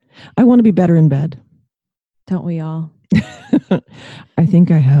I want to be better in bed. Don't we all? I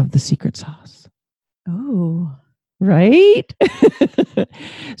think I have the secret sauce. Oh, Right?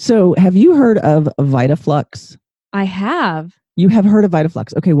 So have you heard of VitaFlux? I have. You have heard of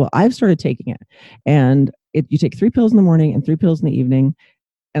VitaFlux. Okay, well, I've started taking it. And you take 3 pills in the morning and 3 pills in the evening.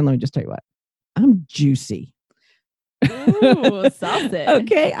 And let me just tell you what, I'm juicy. Ooh, sausage.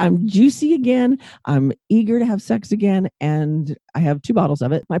 Okay, I'm juicy again. I'm eager to have sex again. And I have 2 bottles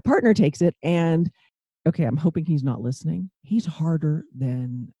of it. My partner takes it. And okay, I'm hoping he's not listening. He's harder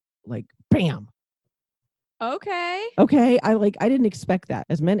than like, bam. Okay. Okay, I didn't expect that.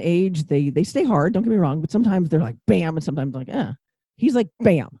 As men age, they stay hard, don't get me wrong, but sometimes they're like bam and sometimes like he's like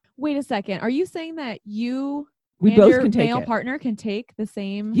bam. Wait a second. Are you saying that you We and both your can take male it. partner can take the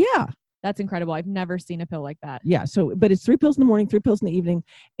same? Yeah. That's incredible. I've never seen a pill like that. Yeah, so but it's 3 pills in the morning, 3 pills in the evening,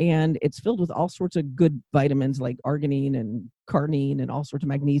 and it's filled with all sorts of good vitamins like arginine and carnine and all sorts of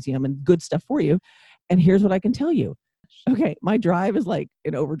magnesium and good stuff for you. And here's what I can tell you. Okay, my drive is like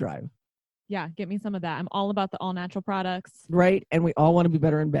in overdrive. Yeah, get me some of that. I'm all about the all natural products. Right? And we all want to be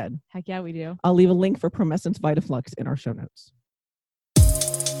better in bed. Heck yeah, we do. I'll leave a link for Promescence VitaFlux in our show notes.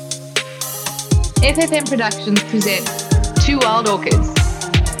 FFM Productions presents Two Wild Orchids.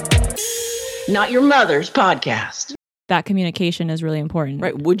 Not your mother's podcast. That communication is really important.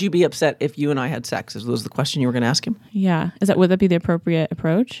 Right. Would you be upset if you and I had sex? Was the question you were going to ask him? Yeah. Would that be the appropriate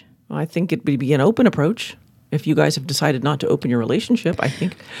approach? Well, I think it would be an open approach. If you guys have decided not to open your relationship, I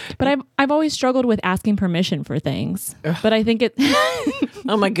think. But I've always struggled with asking permission for things. But I think it.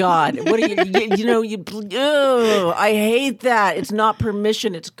 Oh my God! What are you? I hate that. It's not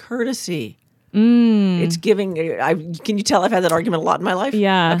permission. It's courtesy. It's giving. Can you tell I've had that argument a lot in my life?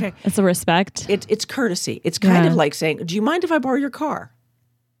 Yeah. Okay. It's a respect. It's courtesy. It's kind of like saying, "Do you mind if I borrow your car?"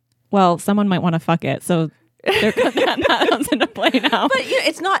 Well, someone might want to fuck it, so. That comes into play now. But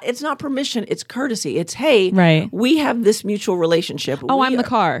it's not permission, it's courtesy. It's hey, right. We have this mutual relationship. I'm the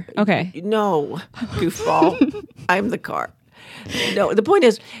car. Okay. No, goofball. I'm the car. No, the point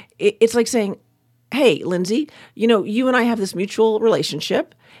is, it's like saying, hey, Lindsay, you and I have this mutual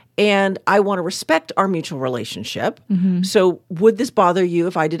relationship and I want to respect our mutual relationship. Mm-hmm. So would this bother you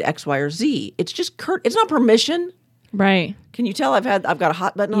if I did X, Y, or Z? It's just it's not permission. Right. Can you tell I've got a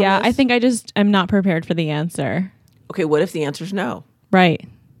hot button on this? Yeah, I think I'm not prepared for the answer. Okay, what if the answer's no? Right.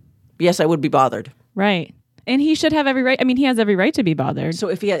 Yes, I would be bothered. Right. And he should have every right. I mean, he has every right to be bothered. So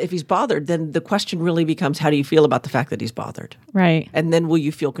if he's bothered, then the question really becomes, how do you feel about the fact that he's bothered? Right. And then will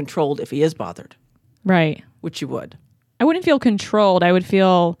you feel controlled if he is bothered? Right. Which you would. I wouldn't feel controlled. I would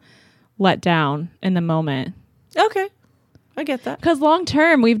feel let down in the moment. Okay. I get that. Because long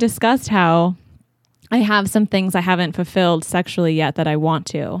term, we've discussed how I have some things I haven't fulfilled sexually yet that I want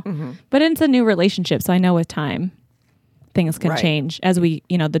to. Mm-hmm. But it's a new relationship, so I know with time things can change as we,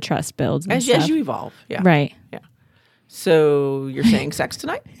 the trust builds. As you evolve. Yeah. Right. Yeah. So you're saying sex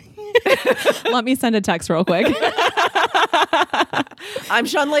tonight? Let me send a text real quick. I'm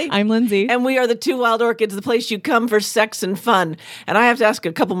Sean Lee. I'm Lindsay. And we are the Two Wild Orchids, the place you come for sex and fun. And I have to ask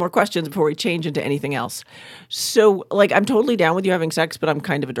a couple more questions before we change into anything else. So, I'm totally down with you having sex, but I'm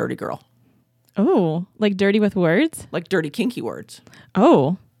kind of a dirty girl. Oh, like dirty with words? Like dirty, kinky words.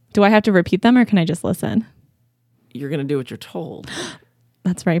 Oh, do I have to repeat them or can I just listen? You're going to do what you're told.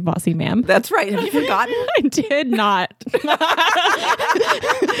 That's right, bossy ma'am. That's right. Have you forgotten? I did not.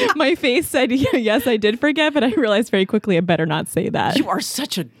 My face said, yes, I did forget, but I realized very quickly I better not say that. You are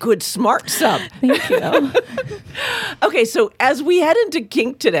such a good smart sub. Thank you. Okay, so as we head into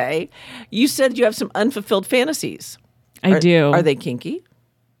kink today, you said you have some unfulfilled fantasies. I do. Are they kinky?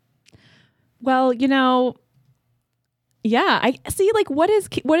 Well, yeah, I see. What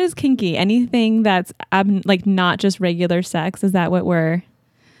is kinky? Anything that's not just regular sex? Is that what we're?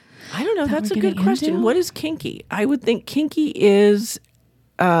 I don't know. That's a good question. What is kinky? I would think kinky is,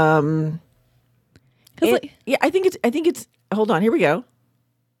 I think it's. Hold on. Here we go.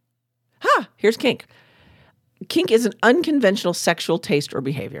 Here's kink. Kink is an unconventional sexual taste or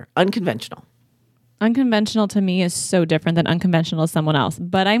behavior. Unconventional. Unconventional to me is so different than unconventional to someone else,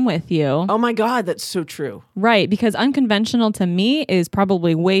 but I'm with you. Oh my God, that's so true. Right, because unconventional to me is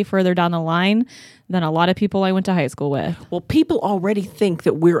probably way further down the line than a lot of people I went to high school with. Well, people already think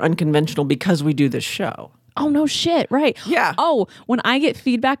that we're unconventional because we do this show. Oh, no shit, right. Yeah. Oh, when I get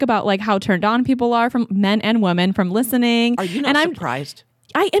feedback about how turned on people are from men and women from listening. Are you not surprised?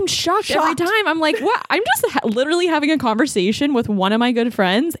 I am shocked every time. I'm like, what? I'm just literally having a conversation with one of my good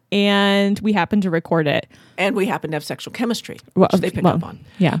friends and we happen to record it. And we happen to have sexual chemistry, which they pick up on.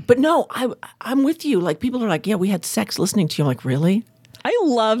 Yeah. But no, I'm with you. People are like, yeah, we had sex listening to you. I'm like, really? I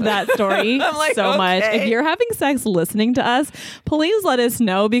love that story I'm like, so much. okay. If you're having sex listening to us, please let us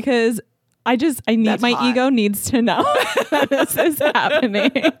know, because I need That's my hot. ego needs to know that this is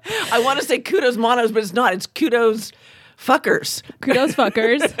happening. I want to say kudos monos, but it's not. It's kudos fuckers. Kudos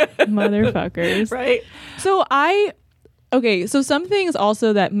fuckers, motherfuckers. Right? So so some things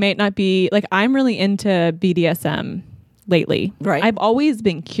also that may not be like, I'm really into BDSM lately. Right. I've always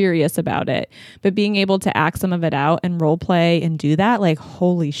been curious about it, but being able to act some of it out and role play and do that, like,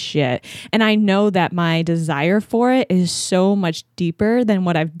 holy shit. And I know that my desire for it is so much deeper than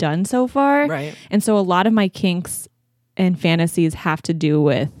what I've done so far. Right. And so a lot of my kinks and fantasies have to do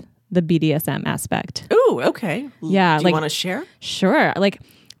with the BDSM aspect. Ooh, okay. Yeah, Do you like- want to share? Sure. Like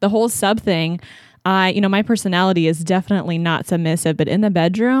the whole sub thing, my personality is definitely not submissive, but in the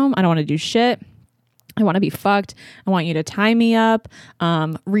bedroom, I don't want to do shit. I want to be fucked. I want you to tie me up.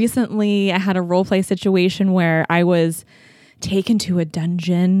 Recently, I had a role play situation where I was taken to a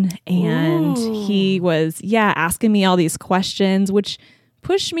dungeon and he was, asking me all these questions, which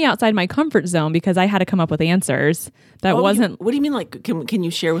pushed me outside my comfort zone because I had to come up with answers that wasn't. What do you mean? Like, can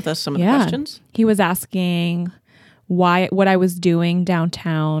you share with us some of the questions? He was asking what I was doing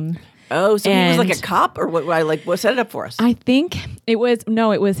downtown. Oh, so he was like a And- cop, or what? What set it up for us? I think it was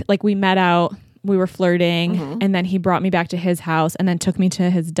like we met out, we were flirting, Mm-hmm. and then he brought me back to his house and then took me to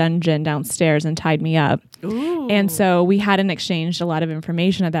his dungeon downstairs and tied me up. Ooh. And so we hadn't exchanged a lot of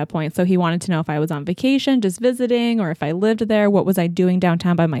information at that point. So he wanted to know if I was on vacation, just visiting, or if I lived there, what was I doing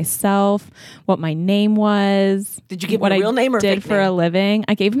downtown by myself, what my name was. Did you give him what a real name or a did fake for name? a living?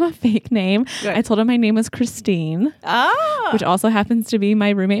 I gave him a fake name. Good. I told him my name was Christine, which also happens to be my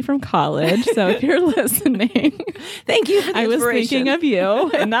roommate from college. So if you're listening, Thank you for the I was inspiration. thinking of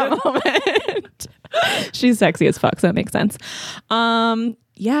you in that moment. She's sexy as fuck, so that makes sense. You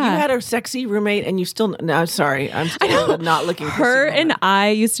Yeah. had a sexy roommate, and you still. No, sorry, I'm still not looking. for Her Simone. and I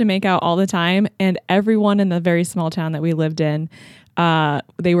used to make out all the time, and everyone in the very small town that we lived in,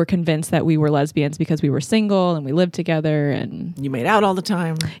 they were convinced that we were lesbians because we were single and we lived together. And You made out all the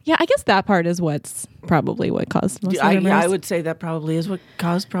time. yeah, I guess that part is what's probably what caused most of the rumors. I would say that probably is what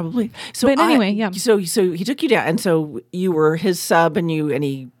caused probably. So But anyway, yeah. So he took you down, and so you were his sub, and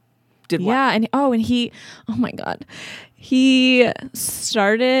he did what? Yeah, and he, oh my God, he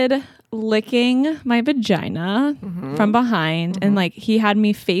started licking my vagina from behind, and like he had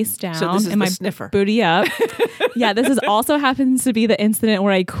me face down So this is and the my sniffer. booty up. Yeah, this is also happens to be the incident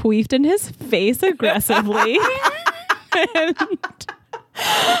where I queefed in his face aggressively. And,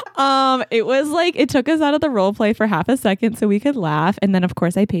 it was like it took us out of the role play for half a second so we could laugh, and then of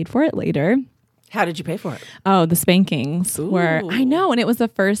course I paid for it later. How did you pay for it? Oh, the spankings were, I Ooh. know. And it was the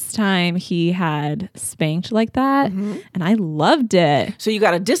first time he had spanked like that. And I loved it. So you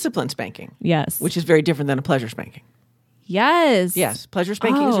got a discipline spanking, Yes. which is very different than a pleasure spanking. yes. Yes, pleasure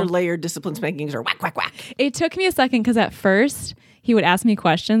spankings Oh. are layered. Discipline spankings are whack, whack, whack. It took me a second because at first he would ask me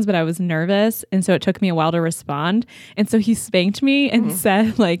questions, but I was nervous. And so it took me a while to respond. And so he spanked me and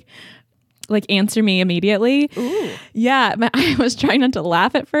said, like answer me immediately. Ooh. Yeah. But I was trying not to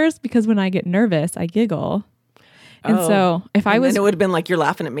laugh at first because when I get nervous, I giggle. And so if I And was then it would have been like, you're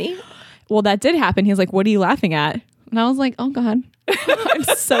laughing at me? well, that did happen. He was like, what are you laughing at? And I was like, oh God, I'm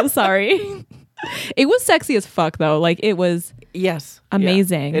so sorry. It was sexy as fuck though. Like it was, Yes.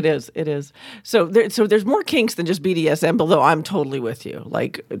 Amazing. Yeah, it is. It is. So there's more kinks than just BDSM, although I'm totally with you.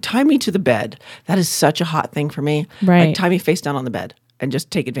 Like, tie me to the bed. That is such a hot thing for me. Right. Like, tie me face down on the bed and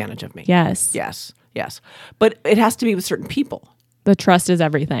just take advantage of me. yes. Yes. Yes. But it has to be with certain people. The trust is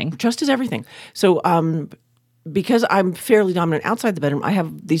everything. Trust is everything. So, because I'm fairly dominant outside the bedroom, I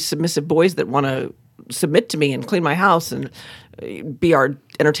have these submissive boys that want to submit to me and clean my house and be our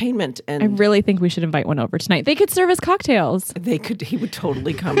entertainment. And I really think we should invite one over tonight. They could serve us cocktails. he would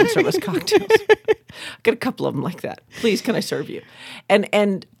totally come and serve us cocktails. Got a couple of them like that. Please, can I serve you?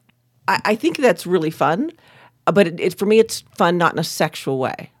 And I think that's really fun. But for me, it's fun not in a sexual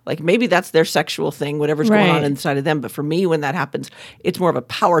way. Like maybe that's their sexual thing, whatever's going on Right. inside of them. But for me, when that happens, it's more of a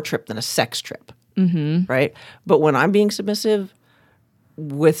power trip than a sex trip. Mm-hmm. Right? But when I'm being submissive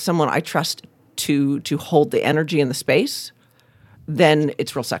with someone I trust to hold the energy and the space, then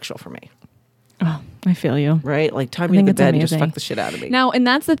it's real sexual for me. Oh, I feel you. Right? Like tie me to think the it's bed and just amazing. fuck the shit out of me. Now, and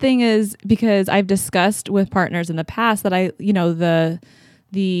that's the thing is because I've discussed with partners in the past that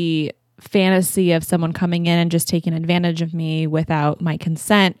the fantasy of someone coming in and just taking advantage of me without my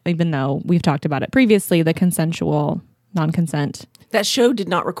consent, even though we've talked about it previously, the consensual non-consent. That show did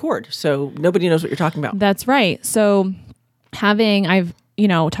not record, so nobody knows what you're talking about. That's right. So I've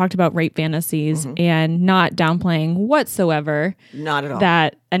talked about rape fantasies and not downplaying whatsoever Not at all.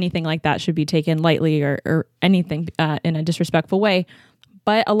 that anything like that should be taken lightly or anything in a disrespectful way.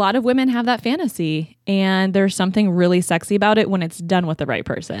 But a lot of women have that fantasy, and there's something really sexy about it when it's done with the right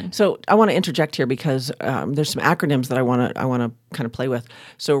person. So I want to interject here because there's some acronyms that I want to kind of play with.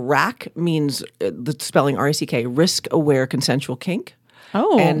 So RACK means the spelling RACK, risk aware consensual kink.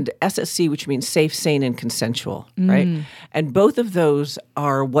 Oh. And SSC, which means safe, sane, and consensual, right? And both of those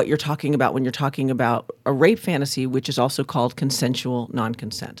are what you're talking about when you're talking about a rape fantasy, which is also called consensual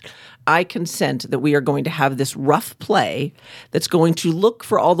non-consent. I consent that we are going to have this rough play that's going to look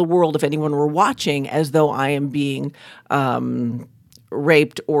for all the world, if anyone were watching, as though I am being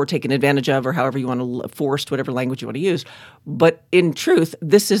raped or taken advantage of, or however you want to, forced, whatever language you want to use. But in truth,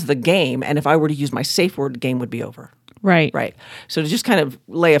 this is the game. And if I were to use my safe word, the game would be over. Right. Right. So to just kind of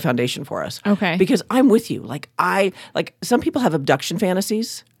lay a foundation for us. Okay. Because I'm with you. Like some people have abduction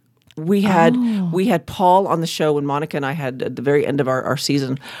fantasies. We had Paul on the show when Monica and I had at the very end of our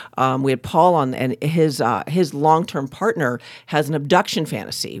season. We had Paul on, and his long-term partner has an abduction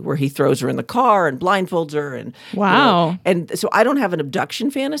fantasy where he throws her in the car and blindfolds her. And wow. And so I don't have an abduction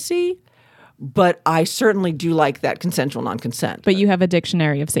fantasy, but I certainly do like that consensual non-consent. But you have a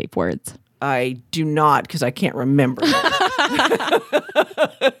dictionary of safe words. I do not, because I can't remember.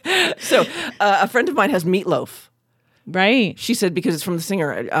 So a friend of mine has Meatloaf. Right. She said, because it's from the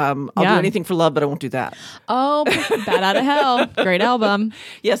singer, I'll do anything for love, but I won't do that. Oh, Bat Out of Hell. Great album.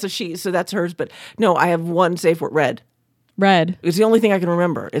 Yeah, so that's hers. But no, I have one safe word, red. Red. It's the only thing I can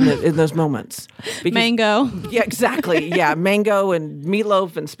remember in those moments. Because, mango. Yeah, exactly. Yeah, mango and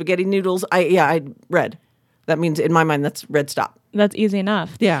meatloaf and spaghetti noodles. I red. That means, in my mind, that's red stop. That's easy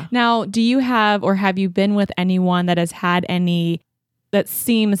enough. Yeah. Now, do you have or have you been with anyone that has had any that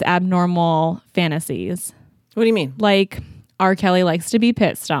seems abnormal fantasies? What do you mean? Like R. Kelly likes to be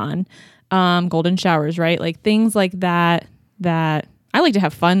pissed on, golden showers, right? Like things like that I like to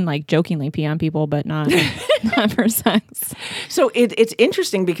have fun, like jokingly pee on people, but not for sex. So it's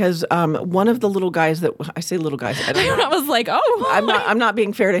interesting because one of the little guys that I say little guys, I don't know. I was like, oh, I'm not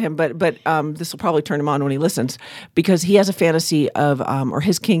being fair to him, but this will probably turn him on when he listens, because he has a fantasy of or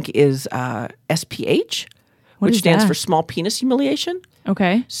his kink is SPH, which stands for small penis humiliation.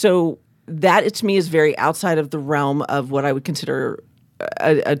 Okay. So that to me is very outside of the realm of what I would consider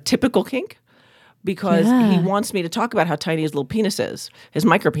a typical kink. Because he wants me to talk about how tiny his little penis is, his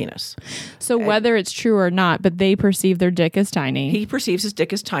micro penis. So whether it's true or not, but they perceive their dick as tiny. He perceives his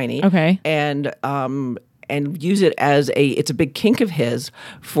dick as tiny. Okay. And use it as it's a big kink of his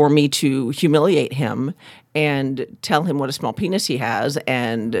for me to humiliate him and tell him what a small penis he has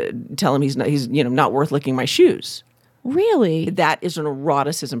and tell him he's not worth licking my shoes. Really? That is an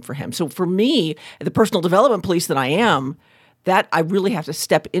eroticism for him. So for me, the personal development police that I am, that I really have to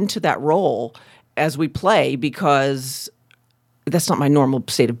step into that role as we play, because that's not my normal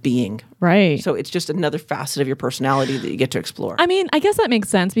state of being. Right. So it's just another facet of your personality that you get to explore. I mean, I guess that makes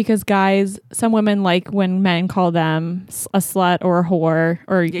sense because guys, some women like when men call them a slut or a whore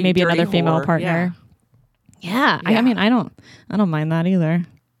or maybe another female whore, partner. Yeah. I mean, I don't mind that either.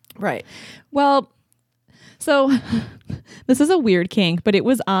 Right. Well, so this is a weird kink, but it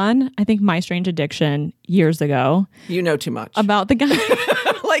was on, I think, My Strange Addiction years ago. You know too much. About the guy.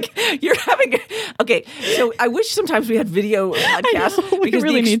 Like you're having okay, so I wish sometimes we had video podcasts because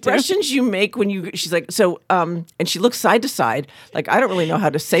really the expressions you make when she's like, so and she looks side to side, like I don't really know how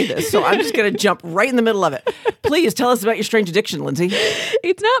to say this, so I'm just gonna jump right in the middle of it. Please tell us about your strange addiction, Lindsay.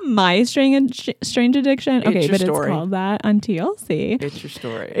 It's not my strange addiction. Okay, but story. It's called that on TLC. It's your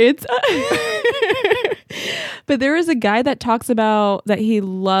story. It's but there is a guy that talks about that he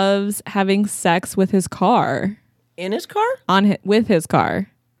loves having sex with his car. In his car? With his car.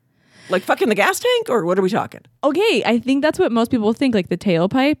 Like fucking the gas tank, or what are we talking? Okay, I think that's what most people think, like the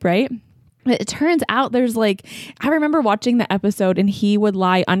tailpipe, right? It turns out there's like, I remember watching the episode and he would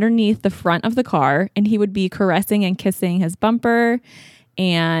lie underneath the front of the car and he would be caressing and kissing his bumper.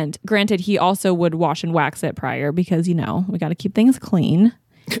 And granted, he also would wash and wax it prior because, we got to keep things clean.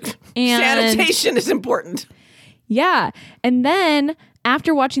 And sanitation is important. Yeah. And then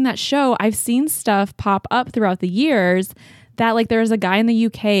after watching that show, I've seen stuff pop up throughout the years that like there's a guy in the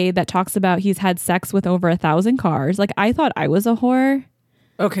UK that talks about he's had sex with over 1,000 cars. Like I thought I was a whore.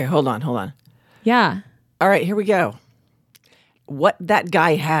 Okay, hold on. Yeah. All right, here we go. What that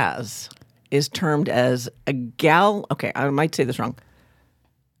guy has is termed as okay, I might say this wrong.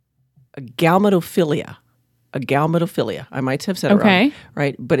 A galmatophilia. I might have said it wrong.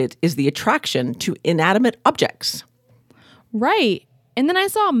 Right? But it is the attraction to inanimate objects. Right. And then I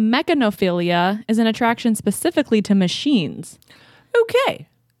saw mechanophilia is an attraction specifically to machines. Okay.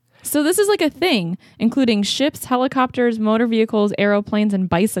 So this is like a thing, including ships, helicopters, motor vehicles, aeroplanes, and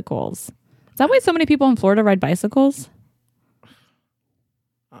bicycles. Is that why so many people in Florida ride bicycles?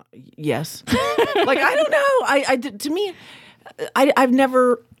 Yes. Like, I don't know. To me, I've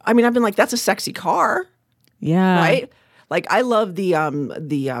never, I mean, I've been like, that's a sexy car, Yeah. right? Like, I love the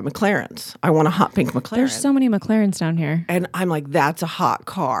McLarens. I want a hot pink McLaren. There's so many McLarens down here. And I'm like, that's a hot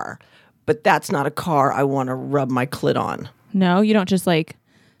car, but that's not a car I want to rub my clit on. No, you don't just like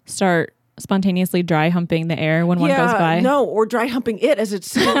start spontaneously dry humping the air when one goes by. No, or dry humping it as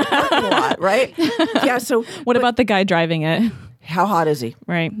it's in the parking lot, right? Yeah. So What about the guy driving it? how hot is he?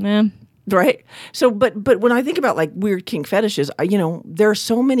 Right. Yeah. Right. So, but when I think about like weird kink fetishes, there are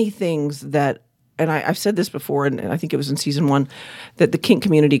so many things that, and I've said this before, and I think it was in season 1, that the kink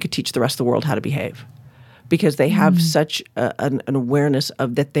community could teach the rest of the world how to behave, because they have such an awareness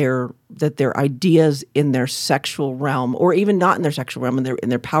of that their ideas in their sexual realm, or even not in their sexual realm, in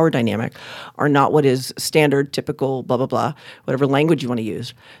their power dynamic, are not what is standard, typical, blah blah blah, whatever language you want to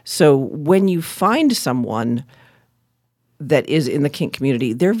use. So when you find someone that is in the kink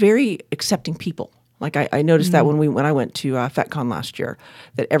community, they're very accepting people. Like I noticed that when I went to FetCon last year,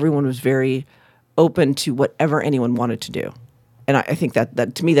 that everyone was very open to whatever anyone wanted to do. And I think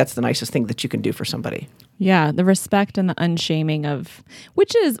that to me, that's the nicest thing that you can do for somebody. Yeah, the respect and the unshaming of,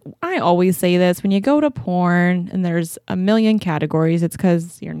 which is, I always say this, when you go to porn and there's a million categories, it's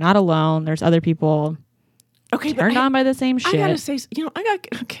because you're not alone. There's other people turned on by the same shit. I gotta say,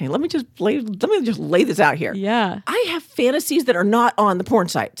 let me just lay this out here. Yeah. I have fantasies that are not on the porn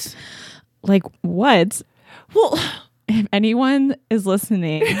sites. Like what? Well, If anyone is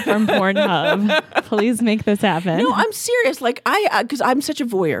listening from Pornhub, please make this happen. no, I'm serious. Like because I'm such a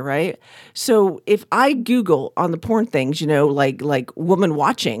voyeur, right? So if I Google on the porn things, like woman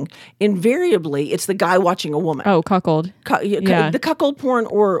watching, invariably it's the guy watching a woman. Oh, cuckold. The cuckold porn,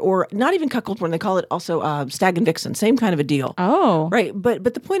 or not even cuckold porn. They call it also stag and vixen. Same kind of a deal. Oh, Right, but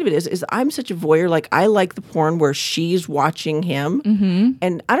the point of it is I'm such a voyeur. Like, I like the porn where she's watching him,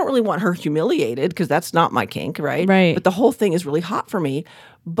 and I don't really want her humiliated, because that's not my kink, right? Right. But the whole thing is really hot for me.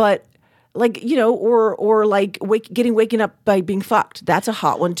 But like, or like waking up by being fucked. That's a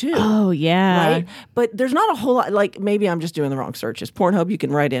hot one too. Oh yeah. Right, but there's not a whole lot. Like, maybe I'm just doing the wrong searches. Pornhub, you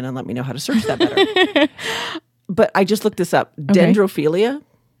can write in and let me know how to search that better. But I just looked this up. Okay. Dendrophilia.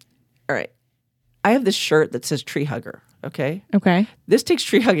 All right, I have this shirt that says tree hugger. Okay. Okay. This takes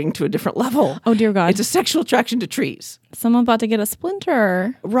tree hugging to a different level. Oh dear God. It's a sexual attraction to trees. Someone about to get a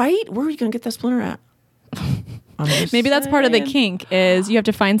splinter. Right? Where are you going to get that splinter at? Maybe that's part of the kink is you have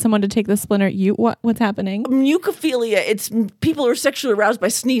to find someone to take the splinter. What's happening? Mucophilia. It's people who are sexually aroused by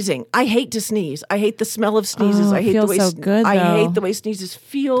sneezing. I hate to sneeze. I hate the smell of sneezes. Oh, I hate feels the way so good, I though. hate the way sneezes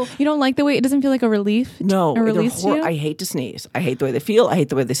feel. You don't like the way it doesn't feel like a relief? No, a release to you? I hate to sneeze. I hate the way they feel. I hate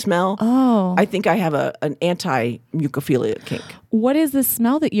the way they smell. Oh. I think I have an anti-mucophilia kink. What is the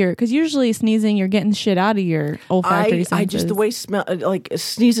smell that because usually sneezing, you're getting shit out of your olfactory senses. I just, the way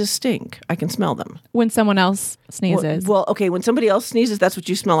sneezes stink. I can smell them. When someone else sneezes. Well, okay, when somebody else sneezes, that's what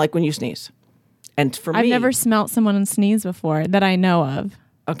you smell like when you sneeze. And for me, I've never smelt someone sneeze before that I know of.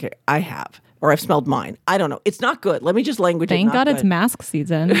 Okay, I have. Or I've smelled mine. I don't know. It's not good. Let me just language it. Thank God not it's good. mask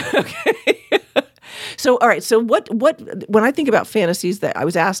season. So, all right. So what, when I think about fantasies that I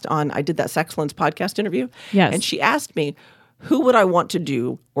was asked on, I did that Sexcellence podcast interview. Yes. And she asked me, who would I want to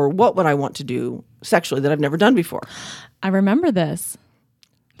do, or what would I want to do sexually that I've never done before? I remember this,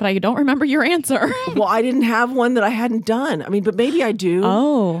 but I don't remember your answer. Well, I didn't have one that I hadn't done. I mean, but maybe I do.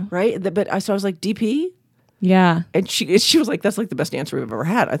 Oh. Right. So I was like, DP? Yeah. And she was like, that's like the best answer we've ever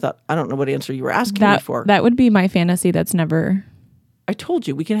had. I thought, I don't know what answer you were asking me for. That would be my fantasy that's never I told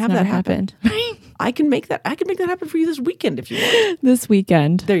you we can have that happen. happened. I can make that happen for you this weekend if you want. This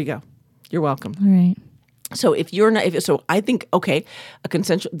weekend. There you go. You're welcome. All right. So if you're not, so I think, okay, a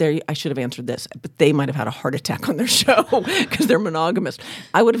consensual, I should have answered this, but they might have had a heart attack on their show because they're monogamous.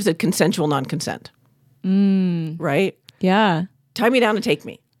 I would have said consensual non-consent. Right? Yeah. Tie me down and take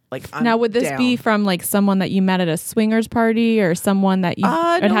me. Like, I'm Now, would this down. be from like someone that you met at a swingers party or someone that you,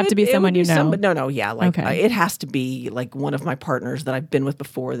 it'd have to be someone you know? Yeah. Like, Okay. it has to be like one of my partners that I've been with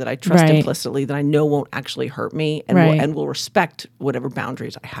before, that I trust Right. implicitly, that I know won't actually hurt me, and Right. will respect whatever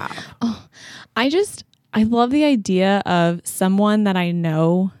boundaries I have. I love the idea of someone that I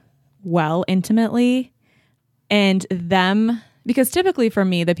know well intimately and them, because typically for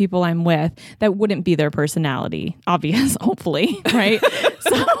me, the people I'm with, that wouldn't be their personality, hopefully, right?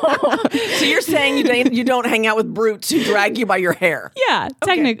 So you're saying you don't hang out with brutes who drag you by your hair? Yeah,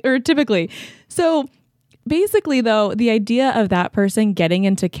 typically. So basically, though, the idea of that person getting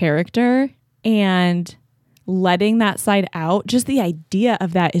into character and letting that side out, just the idea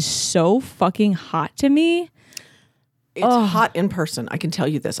of that is so fucking hot to me. It's hot in person. I can tell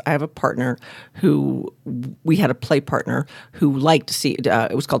you this. I have a partner who we had a play partner who liked to see.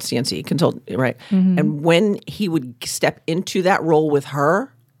 It was called CNC, right? Mm-hmm. And when he would step into that role with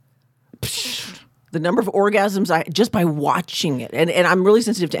her, the number of orgasms just by watching it, and I'm really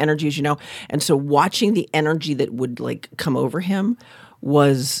sensitive to energy, as you know, and so watching the energy that would like come over him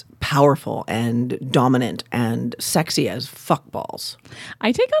was powerful and dominant and sexy as fuck balls.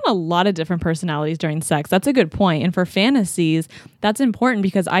 I take on a lot of different personalities during sex. That's a good point. And for fantasies, that's important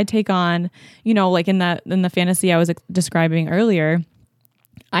because I take on, like in the fantasy I was describing earlier,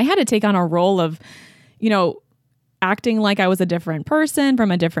 I had to take on a role of, acting like I was a different person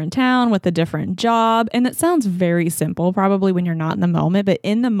from a different town with a different job. And it sounds very simple probably when you're not in the moment, but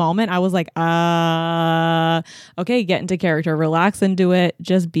in the moment I was like, okay, get into character, relax into it,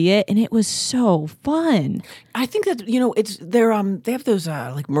 just be it. And it was so fun. I think that, they have those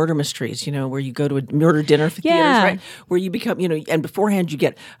like murder mysteries, where you go to a murder dinner for theaters, right? Where you become, and beforehand you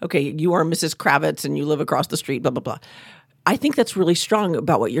get, okay, you are Mrs. Kravitz and you live across the street, blah, blah, blah. I think that's really strong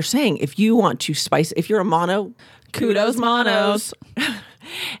about what you're saying. If you want to spice, if you're a mono, kudos monos.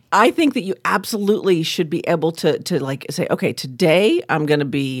 I think that you absolutely should be able to like say, okay, today I'm going to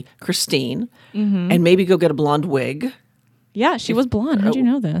be Christine and maybe go get a blonde wig. Yeah, she was blonde. How'd you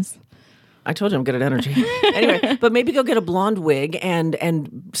know this? I told you I'm good at energy. Anyway, but maybe go get a blonde wig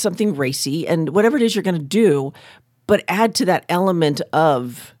and something racy and whatever it is you're going to do, but add to that element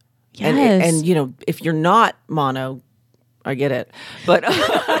of, and if you're not mono, I get it, but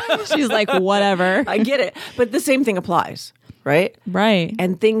she's like, whatever. I get it, but the same thing applies, right? Right.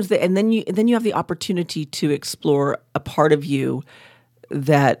 And things that, and then you have the opportunity to explore a part of you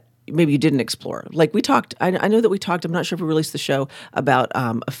that maybe you didn't explore. Like we talked, I know that we talked. I'm not sure if we released the show about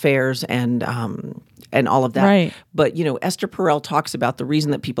affairs and all of that. Right. But Esther Perel talks about the reason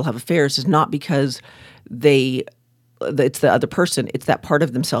that people have affairs is not because it's the other person. It's that part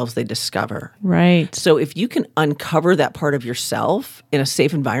of themselves they discover. Right. So if you can uncover that part of yourself in a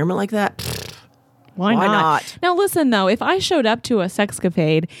safe environment like that, why not? Now listen though, if I showed up to a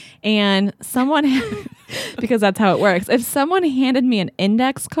sexcapade and someone, because that's how it works, if someone handed me an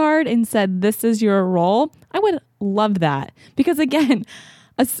index card and said, this is your role, I would love that. Because again,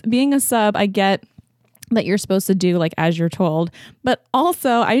 being a sub, I get that you're supposed to do like as you're told, but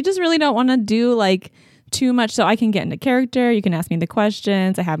also I just really don't want to do like too much so I can get into character. You can ask me the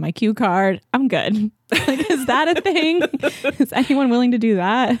questions. I have my cue card. I'm good. Like, is that a thing? Is anyone willing to do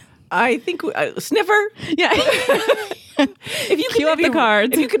that? I think sniffer. Yeah. If you cue up the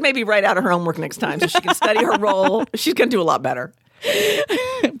cards. If you could maybe write out her homework next time so she can study her role, she's going to do a lot better.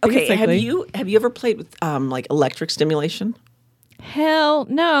 Okay. Basically. Have you ever played with like electric stimulation? Hell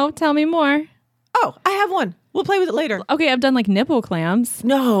no. Tell me more. Oh, I have one. We'll play with it later. Okay, I've done like nipple clamps.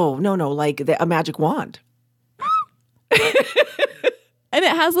 No, like a magic wand. And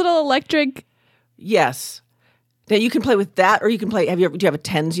it has little electric. Yes. Now you can play with that, or you can play. Do you have a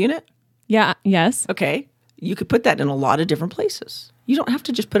TENS unit? Yeah. Yes. Okay. You could put that in a lot of different places. You don't have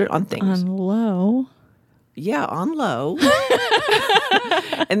to just put it on things. On low. Yeah, on low.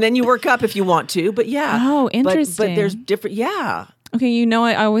 And then you work up if you want to, but yeah. Oh, interesting. But there's different, yeah. Okay,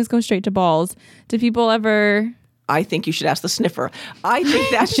 I always go straight to balls. Do people ever... I think you should ask the sniffer. I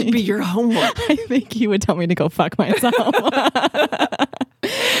think that should be your homework. I think he would tell me to go fuck myself.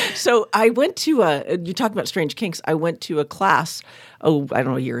 So I went to you talk about strange kinks. I went to a class, I don't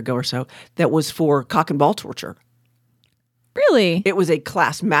know, a year ago or so, that was for cock and ball torture. Really? It was a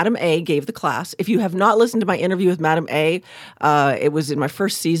class. Madam A gave the class. If you have not listened to my interview with Madam A, it was in my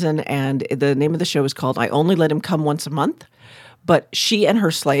first season, and the name of the show is called I Only Let Him Come Once a Month. But she and her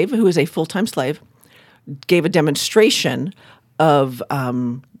slave, who is a full-time slave, gave a demonstration of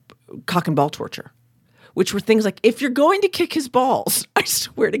cock and ball torture, which were things like, if you're going to kick his balls, I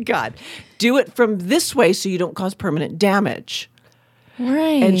swear to God, do it from this way so you don't cause permanent damage.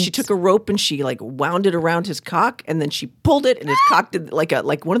 Right. And she took a rope and she like wound it around his cock, and then she pulled it, and his cock did like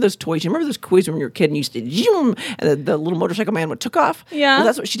one of those toys. You remember those toys when you were a kid and you used to zoom, and the little motorcycle man took off? Yeah. Well,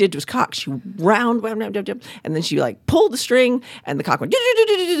 that's what she did to his cock. She wound, and then she like pulled the string, and the cock went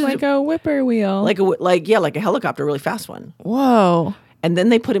like a whippoorwill. like a helicopter, a really fast one. Whoa. And then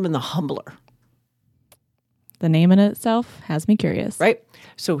they put him in the humbler. The name in itself has me curious. Right?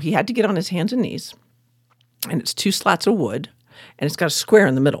 So he had to get on his hands and knees, and it's 2 slats of wood, and it's got a square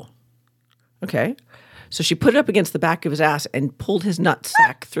in the middle. Okay? So she put it up against the back of his ass and pulled his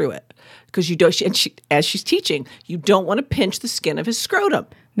nutsack through it. Because as she's teaching, you don't want to pinch the skin of his scrotum.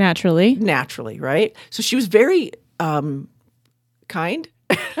 Naturally, right? So she was very kind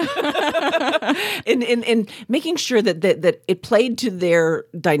in making sure that it played to their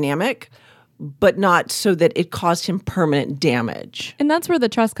dynamic, but not so that it caused him permanent damage. And that's where the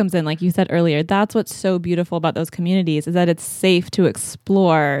trust comes in. Like you said earlier, that's what's so beautiful about those communities is that it's safe to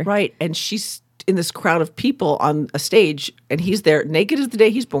explore. Right. And she's in this crowd of people on a stage, and he's there naked as the day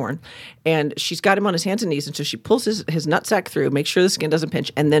he's born, and she's got him on his hands and knees, and so she pulls his nutsack through, makes sure the skin doesn't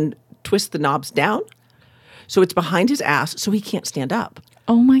pinch, and then twists the knobs down so it's behind his ass so he can't stand up.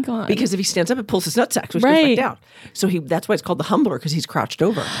 Oh my God. Because if he stands up, it pulls his nutsack, so he goes back down. So that's why it's called the humbler, because he's crouched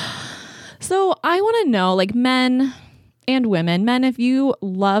over. So I want to know, like, men and women. Men, if you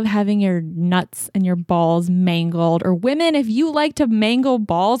love having your nuts and your balls mangled, or women, if you like to mangle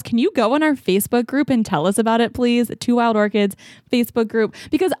balls, can you go on our Facebook group and tell us about it, please? The Two Wild Orchids Facebook group,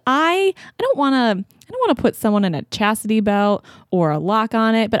 because I don't want to put someone in a chastity belt or a lock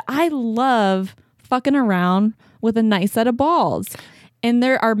on it, but I love fucking around with a nice set of balls. And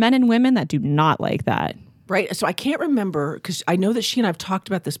there are men and women that do not like that. Right. So I can't remember, because I know that she and I have talked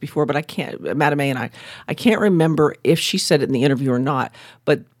about this before, but I can't, Madame A and I can't remember if she said it in the interview or not.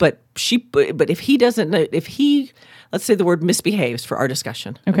 But if he doesn't, if he, let's say the word misbehaves for our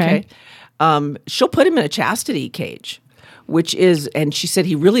discussion. Okay. She'll put him in a chastity cage, which is, and she said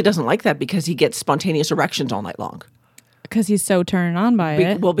he really doesn't like that because he gets spontaneous erections all night long. Because he's so turned on by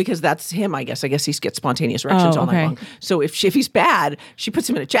it. Well, because that's him, I guess. I guess he gets spontaneous erections all night long. So if he's bad, she puts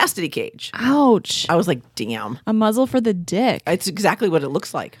him in a chastity cage. Ouch. I was like, damn. A muzzle for the dick. It's exactly what it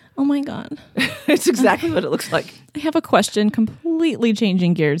looks like. Oh my God. It's exactly what it looks like. I have a question, completely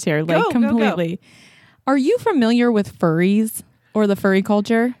changing gears here. Like, completely. Go. Are you familiar with furries or the furry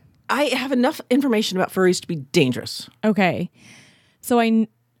culture? I have enough information about furries to be dangerous. Okay. So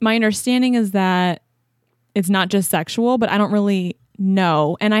my understanding is that it's not just sexual, but I don't really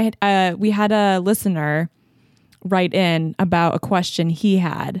know. And we had a listener write in about a question he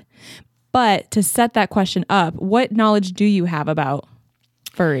had. But to set that question up, what knowledge do you have about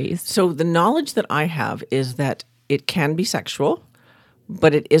furries? So the knowledge that I have is that it can be sexual,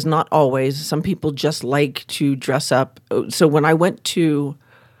 but it is not always. Some people just like to dress up. So when I went to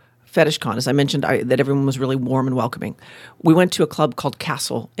FetishCon, as I mentioned, that everyone was really warm and welcoming. We went to a club called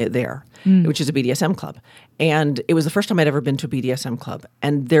Castle there, which is a BDSM club. And it was the first time I'd ever been to a BDSM club.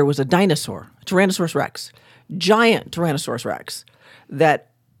 And there was a dinosaur, Tyrannosaurus Rex, giant Tyrannosaurus Rex,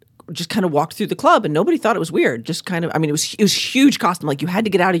 that just kind of walked through the club, and nobody thought it was weird. Just kind of, I mean, it was huge costume. Like, you had to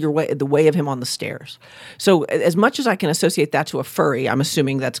get out of the way of him on the stairs. So as much as I can associate that to a furry, I'm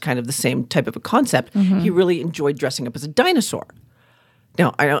assuming that's kind of the same type of a concept. He really enjoyed dressing up as a dinosaur.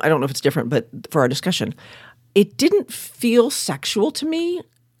 Now, I don't know if it's different, but for our discussion, it didn't feel sexual to me.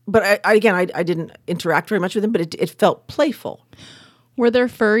 But I didn't interact very much with him, but it felt playful. Were there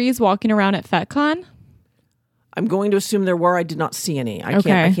furries walking around at FetCon? I'm going to assume there were. I did not see any. I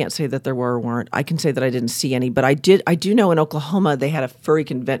can't say that there were or weren't. I can say that I didn't see any, but I do know in Oklahoma they had a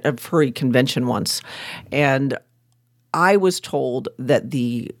furry convention once, and I was told that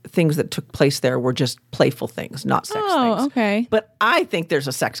the things that took place there were just playful things, not sex things. Oh, okay. But I think there's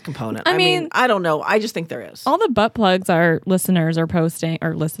a sex component. I mean, I don't know. I just think there is. All the butt plugs our listeners are posting,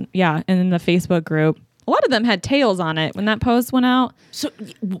 and in the Facebook group. A lot of them had tails on it when that post went out. So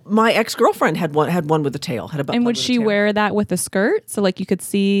my ex-girlfriend had one with a tail, had a butt plug. And would she wear that with a skirt so like you could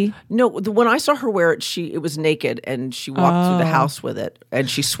see? No, when I saw her wear it, it was naked, and she walked through the house with it, and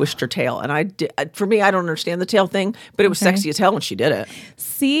she swished her tail. And for me, I don't understand the tail thing, but it was sexy as hell when she did it.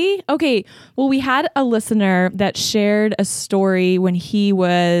 See? Okay. Well, we had a listener that shared a story when he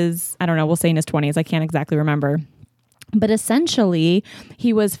was, I don't know, we'll say in his 20s. I can't exactly remember. But essentially,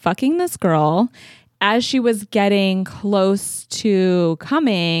 he was fucking this girl. As she was getting close to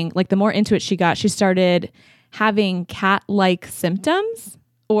coming, like the more into it she got, she started having cat-like symptoms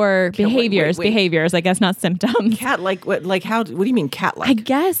or behaviors. Wait. Behaviors, I guess, not symptoms. Cat-like? What? Like how? What do you mean cat-like? I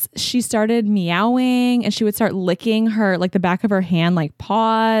guess she started meowing, and she would start licking her, like the back of her hand, like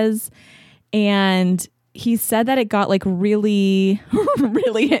paws. And he said that it got like really,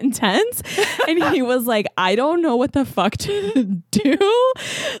 really intense. And he was like, I don't know what the fuck to do.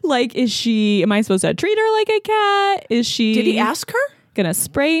 Like, am I supposed to treat her like a cat? Did he ask her? Gonna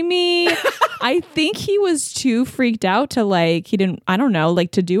spray me? I think he was too freaked out to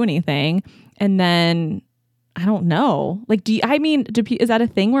to do anything. And then, I don't know. Like, is that a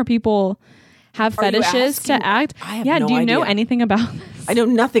thing where people have fetishes to act? I have no idea. Do you know anything about this? I know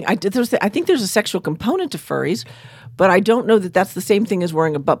nothing. I think there's a sexual component to furries, but I don't know that that's the same thing as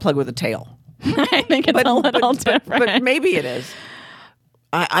wearing a butt plug with a tail. I think it's a little different. But maybe it is.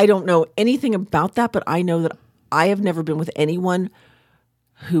 I don't know anything about that, but I know that I have never been with anyone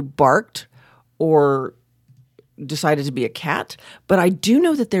who barked or decided to be a cat. But I do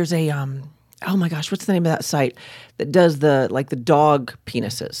know that there's a oh my gosh, what's the name of that site that does the dog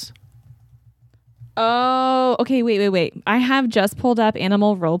penises? Oh, okay. Wait. I have just pulled up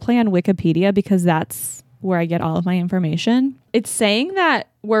animal roleplay on Wikipedia because that's where I get all of my information. It's saying that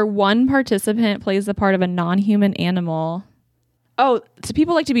where one participant plays the part of a non-human animal. Oh, so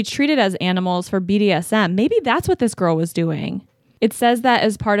people like to be treated as animals for BDSM. Maybe that's what this girl was doing. It says that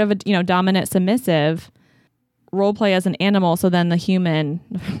as part of a, dominant submissive role play as an animal. So then the human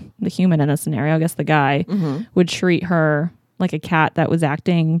in a scenario, I guess the guy would treat her like a cat that was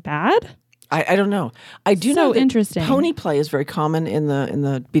acting bad. I don't know. I do know that interesting. Pony play is very common in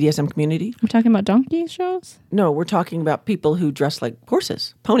the BDSM community. We're talking about donkey shows? No, we're talking about people who dress like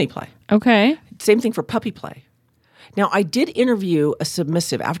horses. Pony play. Okay. Same thing for puppy play. Now, I did interview a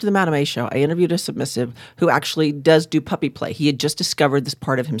submissive. After the Madame A show, I interviewed a submissive who actually does do puppy play. He had just discovered this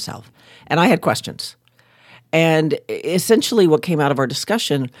part of himself. And I had questions. And essentially what came out of our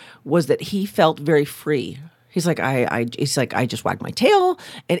discussion was that he felt very free. He's like, I just wagged my tail.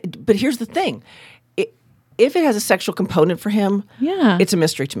 But here's the thing. If it has a sexual component for him, it's a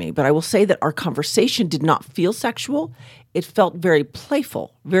mystery to me. But I will say that our conversation did not feel sexual. It felt very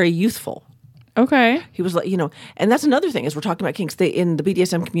playful, very youthful. Okay. He was like, and that's another thing, as we're talking about kinks, in the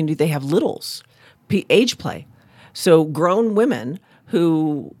BDSM community, they have littles, age play. So grown women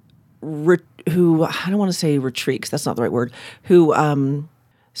who I don't want to say retreat, 'cause that's not the right word, who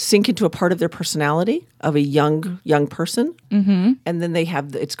sink into a part of their personality of a young person. Mm-hmm. And then they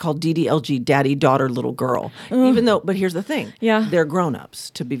have, it's called DDLG, daddy, daughter, little girl. But here's the thing. Yeah. They're grown-ups,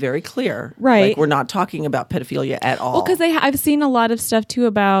 to be very clear. Right. Like, we're not talking about pedophilia at all. Well, because I've seen a lot of stuff too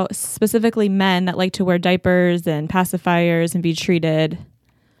about specifically men that like to wear diapers and pacifiers and be treated.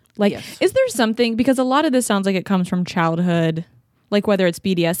 Like, Yes. Is there something, because a lot of this sounds like it comes from childhood, like whether it's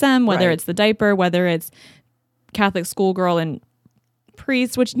BDSM, whether Right. it's the diaper, whether it's Catholic schoolgirl and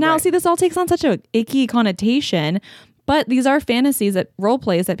priest, which now, Right. see, this all takes on such a icky connotation, but these are fantasies, that role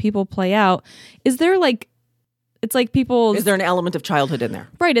plays that people play out. Is there like, it's like people's... Is there an element of childhood in there?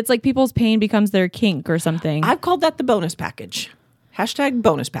 Right, it's like people's pain becomes their kink or something. I've called that the bonus package. #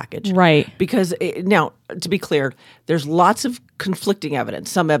 bonus package. Right. Because now, to be clear, there's lots of conflicting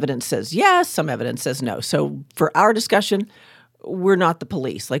evidence. Some evidence says yes, some evidence says no. So for our discussion, we're not the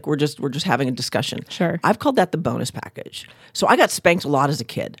police. Like, we're just having a discussion. Sure. I've called that the bonus package. So I got spanked a lot as a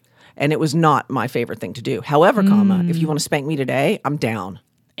kid, and it was not my favorite thing to do. However, if you want to spank me today, I'm down.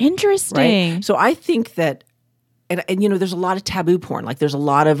 Interesting. Right? So I think that, and there's a lot of taboo porn. Like, there's a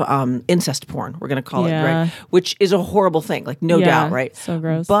lot of incest porn, we're going to call it, right? Which is a horrible thing, like, no doubt, right? So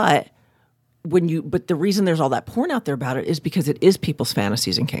gross. But the reason there's all that porn out there about it is because it is people's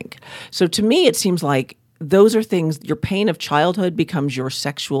fantasies and kink. So to me, it seems like those are things, your pain of childhood becomes your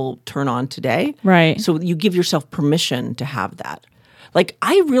sexual turn on today. Right. So you give yourself permission to have that. Like,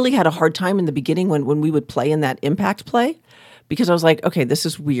 I really had a hard time in the beginning when we would play in that impact play, because I was like, okay, this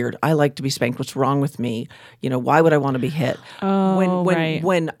is weird. I like to be spanked. What's wrong with me? Why would I want to be hit? Oh,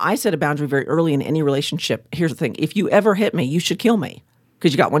 when I set a boundary very early in any relationship, here's the thing. If you ever hit me, you should kill me,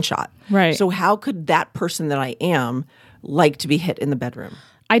 because you got one shot. Right. So how could that person that I am like to be hit in the bedroom?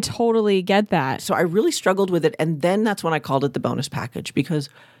 I totally get that. So I really struggled with it. And then that's when I called it the bonus package, because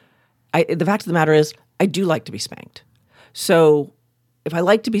the fact of the matter is, I do like to be spanked. So if I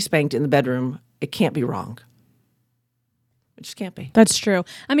like to be spanked in the bedroom, it can't be wrong. It just can't be. That's true.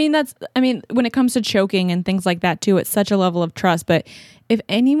 I mean, when it comes to choking and things like that too, it's such a level of trust. But if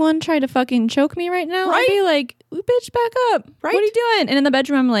anyone tried to fucking choke me right now, I'd be like, bitch, back up. Right. What are you doing? And in the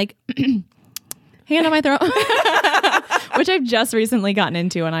bedroom, I'm like, hand on my throat, which I've just recently gotten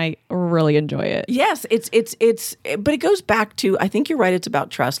into, and I really enjoy it. Yes, but it goes back to, I think you're right, it's about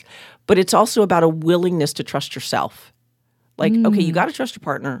trust, but it's also about a willingness to trust yourself. Like, okay, you got to trust your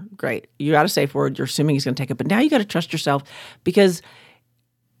partner. Great. You got a safe word. You're assuming he's going to take it. But now you got to trust yourself, because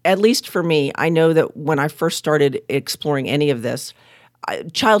at least for me, I know that when I first started exploring any of this,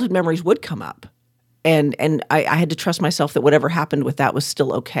 childhood memories would come up. And I had to trust myself that whatever happened with that was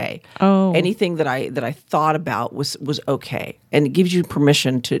still okay. Oh. Anything that I thought about was okay. And it gives you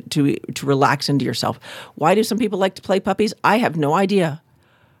permission to relax into yourself. Why do some people like to play puppies? I have no idea.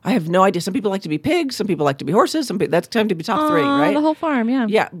 Some people like to be pigs. Some people like to be horses. That's time to be top three, right? The whole farm, yeah.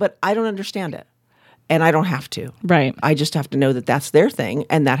 Yeah, but I don't understand it. And I don't have to. Right. I just have to know that that's their thing,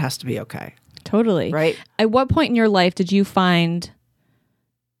 and that has to be okay. Totally. Right. At what point in your life did you find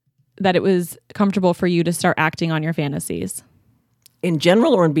that it was comfortable for you to start acting on your fantasies? In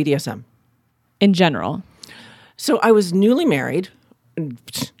general or in BDSM? In general. So I was newly married, and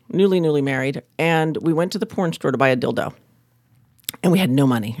we went to the porn store to buy a dildo. And we had no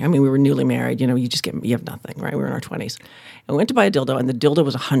money. I mean, we were newly married. You have nothing, right? We were in our 20s. And we went to buy a dildo, and the dildo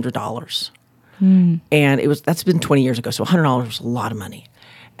was $100. And that's been 20 years ago, so $100 was a lot of money.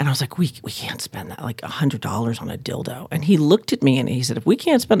 And I was like, we can't spend that, like $100 on a dildo. And he looked at me and he said, if we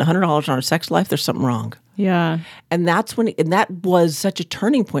can't spend $100 on our sex life, there's something wrong. Yeah. And that was such a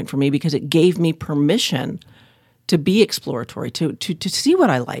turning point for me because it gave me permission to be exploratory, to see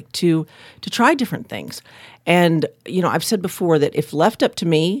what I like, to try different things. And, I've said before that if left up to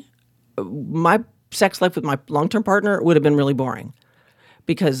me, my sex life with my long-term partner would have been really boring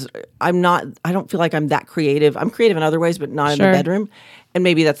because I don't feel like I'm that creative. I'm creative in other ways, but not in the bedroom. And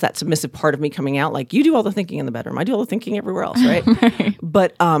maybe that's that submissive part of me coming out. Like, you do all the thinking in the bedroom. I do all the thinking everywhere else, right? Right.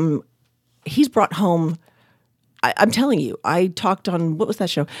 But he's brought home, I'm telling you, I talked on, what was that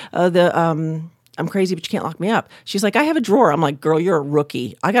show? I'm crazy, but you can't lock me up. She's like, I have a drawer. I'm like, girl, you're a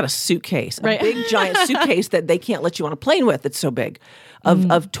rookie. I got a suitcase, a big giant suitcase that they can't let you on a plane with. It's so big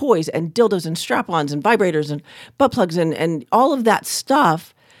of toys and dildos and strap-ons and vibrators and butt plugs and all of that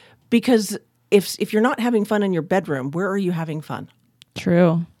stuff. Because if you're not having fun in your bedroom, where are you having fun?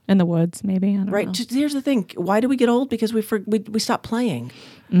 True. In the woods, maybe. I don't know. Here's the thing. Why do we get old? Because we stop playing.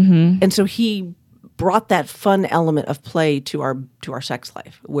 Mm-hmm. And so he brought that fun element of play to our sex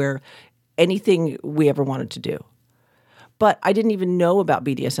life where anything we ever wanted to do. But I didn't even know about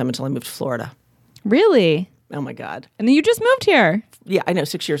BDSM until I moved to Florida. Really? Oh my God. And then you just moved here. Yeah, I know,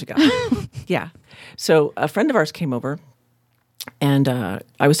 6 years ago. Yeah. So a friend of ours came over and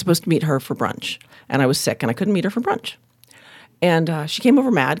I was supposed to meet her for brunch and I was sick and I couldn't meet her for brunch. And she came over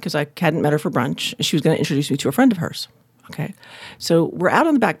mad because I hadn't met her for brunch. She was going to introduce me to a friend of hers. Okay. So we're out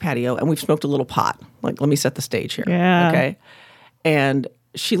on the back patio and we've smoked a little pot. Like, let me set the stage here. Yeah. Okay. And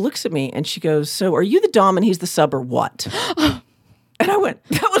she looks at me and she goes, so are you the dom and he's the sub or what? And I went,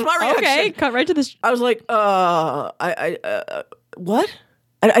 that was my reaction. Okay, cut right to the... I was like, what?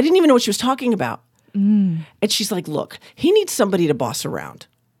 I didn't even know what she was talking about. And she's like, look, he needs somebody to boss around.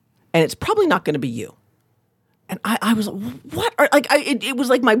 And it's probably not going to be you. And I was like, what? It was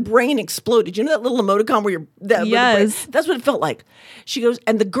like my brain exploded. You know that little emoticon where yes. That's what it felt like. She goes,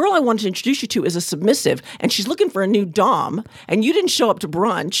 and the girl I wanted to introduce you to is a submissive, and she's looking for a new dom, and you didn't show up to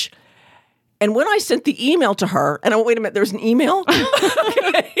brunch. And when I sent the email to her, and I went, wait a minute, there's an email?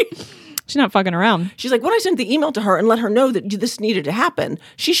 Okay. She's not fucking around. She's like, when I sent the email to her and let her know that this needed to happen,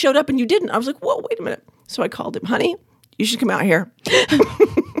 she showed up and you didn't. I was like, whoa, wait a minute. So I called him, honey, you should come out here.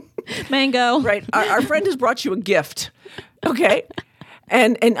 Mango. Right. Our friend has brought you a gift. Okay.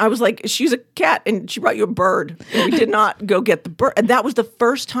 And I was like, she's a cat and she brought you a bird. And we did not go get the bird. And that was the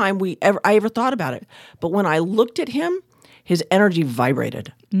first time I ever thought about it. But when I looked at him, his energy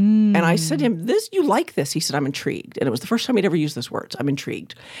vibrated. And I said to him, you like this? He said, I'm intrigued. And it was the first time he'd ever used those words. I'm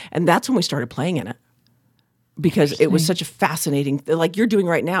intrigued. And that's when we started playing in it. Because it was such a fascinating, like you're doing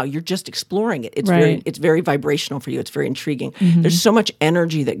right now, you're just exploring it. It's very vibrational for you. It's very intriguing. Mm-hmm. There's so much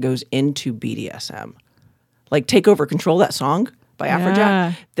energy that goes into BDSM. Like Take Over, Control, that song by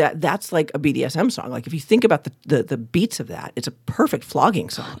Afrojack. That's like a BDSM song. Like if you think about the beats of that, it's a perfect flogging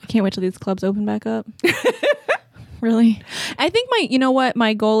song. I can't wait till these clubs open back up. Really? I think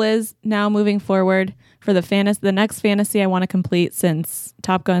my goal is now moving forward for the next fantasy I want to complete since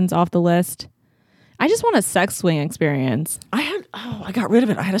Top Gun's off the list. I just want a sex swing experience. I got rid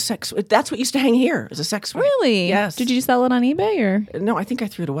of it. I had a sex. That's what used to hang here, is a sex swing. Really? Yes. Did you sell it on eBay or? No, I think I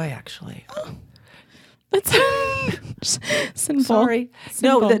threw it away actually. That's sinful. Sorry.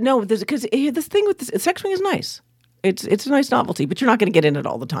 Sinful. No, because this thing with this sex swing is nice. It's a nice novelty, but you're not going to get in it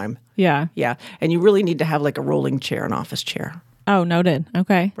all the time. Yeah. Yeah, and you really need to have like a rolling chair, an office chair. Oh, noted.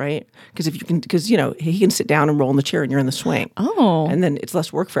 Okay. Right? Because he can sit down and roll in the chair and you're in the swing. Oh. And then it's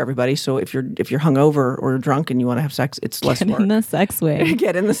less work for everybody. So if you're hungover or drunk and you want to have sex, it's less work. Get in the sex swing.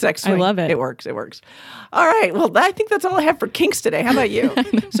 Get in the sex swing. I love it. It works. All right. Well, I think that's all I have for kinks today. How about you?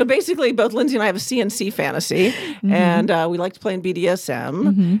 So basically, both Lindsay and I have a CNC fantasy, and we like to play in BDSM.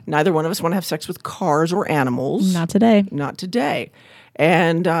 Mm-hmm. Neither one of us want to have sex with cars or animals. Not today. Not today.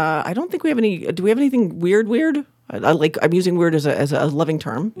 And I don't think we have any. Do we have anything weird? I'm using weird as a loving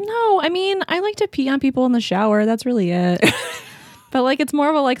term. No, I mean, I like to pee on people in the shower. That's really it. But it's more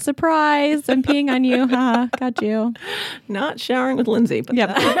of a surprise. I'm peeing on you. Ha, got you. Not showering with Lindsay. But yep.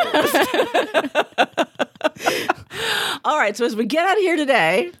 All right. So as we get out of here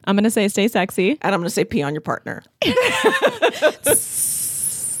today, I'm going to say stay sexy. And I'm going to say pee on your partner. It's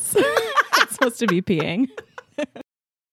supposed to be peeing.